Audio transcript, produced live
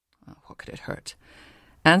could it hurt?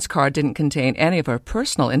 Anne's card didn't contain any of her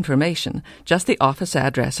personal information, just the office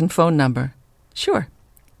address and phone number. Sure.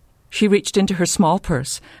 She reached into her small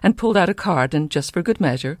purse and pulled out a card, and just for good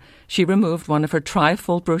measure, she removed one of her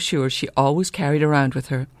trifold brochures she always carried around with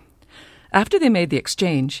her. After they made the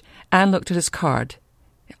exchange, Anne looked at his card.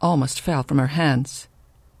 It almost fell from her hands.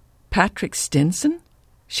 Patrick Stinson?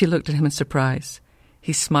 She looked at him in surprise.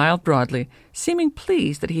 He smiled broadly, seeming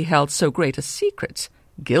pleased that he held so great a secret.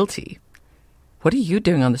 Guilty. What are you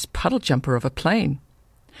doing on this puddle jumper of a plane?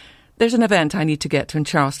 There's an event I need to get to in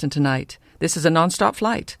Charleston tonight. This is a non-stop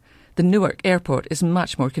flight. The Newark airport is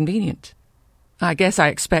much more convenient. I guess I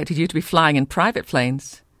expected you to be flying in private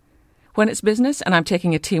planes. When it's business and I'm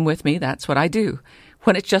taking a team with me, that's what I do.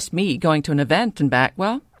 When it's just me going to an event and back,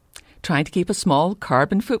 well, trying to keep a small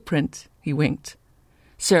carbon footprint. He winked.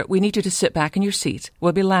 Sir, we need you to sit back in your seat.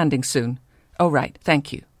 We'll be landing soon. Oh, right,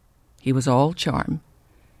 thank you. He was all charm.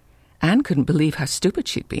 Anne couldn't believe how stupid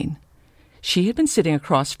she'd been. She had been sitting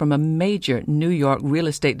across from a major New York real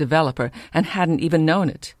estate developer and hadn't even known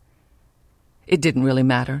it. It didn't really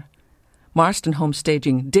matter. Marston Home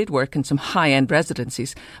Staging did work in some high-end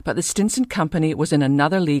residencies, but the Stinson Company was in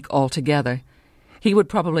another league altogether. He would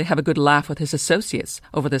probably have a good laugh with his associates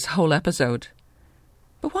over this whole episode.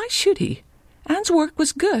 But why should he? Anne's work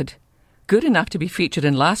was good. Good enough to be featured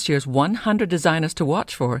in last year's 100 Designers to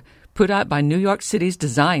Watch For, put out by New York City's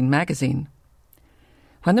Design magazine.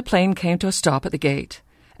 When the plane came to a stop at the gate,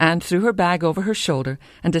 Anne threw her bag over her shoulder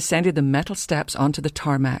and descended the metal steps onto the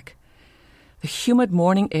tarmac. The humid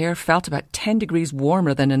morning air felt about 10 degrees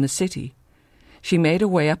warmer than in the city. She made her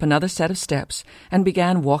way up another set of steps and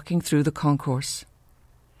began walking through the concourse.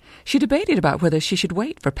 She debated about whether she should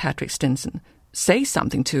wait for Patrick Stinson, say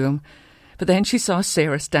something to him, but then she saw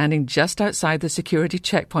Sarah standing just outside the security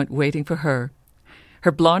checkpoint waiting for her.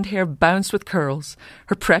 Her blonde hair bounced with curls.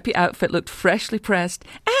 Her preppy outfit looked freshly pressed.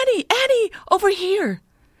 Annie, over here!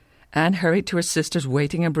 Anne hurried to her sister's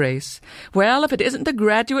waiting embrace. Well, if it isn't the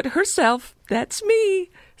graduate herself, that's me.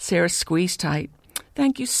 Sarah squeezed tight.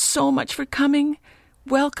 Thank you so much for coming.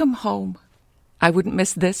 Welcome home. I wouldn't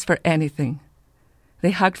miss this for anything.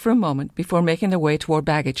 They hugged for a moment before making their way toward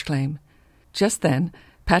baggage claim. Just then,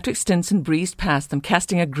 Patrick Stinson breezed past them,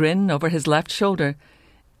 casting a grin over his left shoulder.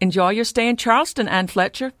 Enjoy your stay in Charleston, Anne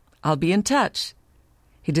Fletcher. I'll be in touch.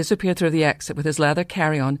 He disappeared through the exit with his leather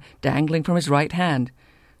carry-on dangling from his right hand.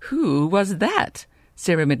 Who was that?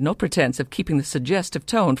 Sarah made no pretense of keeping the suggestive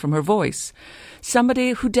tone from her voice.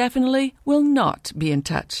 Somebody who definitely will not be in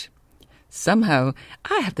touch. Somehow,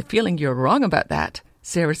 I have the feeling you're wrong about that,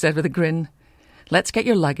 Sarah said with a grin. Let's get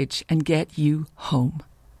your luggage and get you home.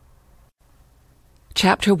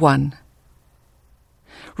 Chapter 1.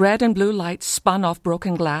 Red and blue lights spun off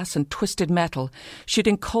broken glass and twisted metal,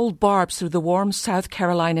 shooting cold barbs through the warm South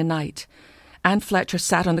Carolina night. Anne Fletcher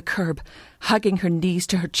sat on the curb, hugging her knees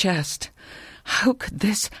to her chest. How could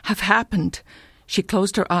this have happened? She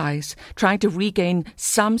closed her eyes, trying to regain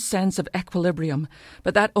some sense of equilibrium,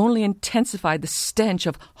 but that only intensified the stench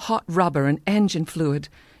of hot rubber and engine fluid.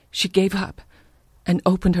 She gave up and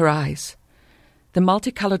opened her eyes. The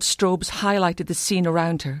multicolored strobes highlighted the scene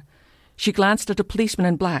around her. She glanced at a policeman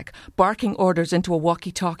in black, barking orders into a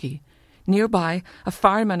walkie-talkie. Nearby, a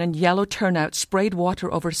fireman in yellow turnout sprayed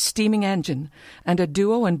water over a steaming engine, and a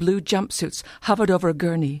duo in blue jumpsuits hovered over a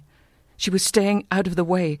gurney. She was staying out of the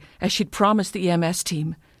way, as she'd promised the EMS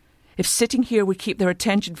team. If sitting here would keep their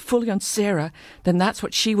attention fully on Sarah, then that's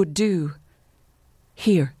what she would do.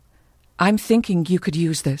 Here, I'm thinking you could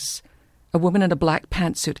use this. A woman in a black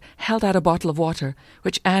pantsuit held out a bottle of water,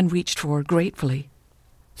 which Anne reached for gratefully.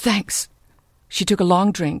 Thanks. She took a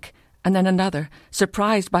long drink, and then another,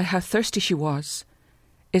 surprised by how thirsty she was.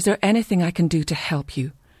 Is there anything I can do to help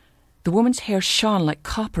you? The woman's hair shone like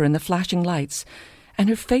copper in the flashing lights, and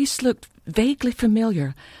her face looked vaguely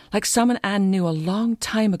familiar, like someone Anne knew a long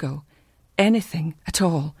time ago. Anything at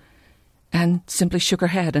all. Anne simply shook her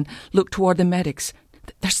head and looked toward the medics.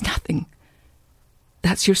 There's nothing.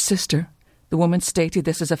 That's your sister. The woman stated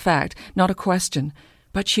this as a fact, not a question,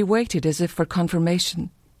 but she waited as if for confirmation.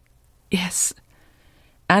 Yes.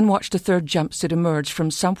 Anne watched a third jumpsuit emerge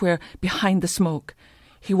from somewhere behind the smoke.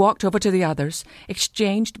 He walked over to the others,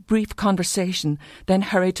 exchanged brief conversation, then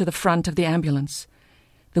hurried to the front of the ambulance.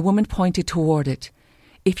 The woman pointed toward it.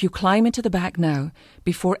 If you climb into the back now,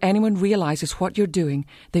 before anyone realizes what you're doing,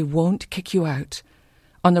 they won't kick you out.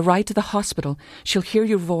 On the right to the hospital, she'll hear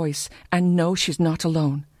your voice and know she's not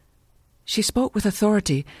alone. She spoke with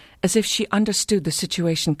authority, as if she understood the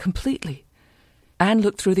situation completely. Anne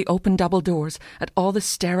looked through the open double doors at all the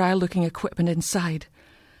sterile-looking equipment inside.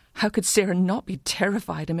 How could Sarah not be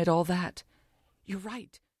terrified amid all that? You're right.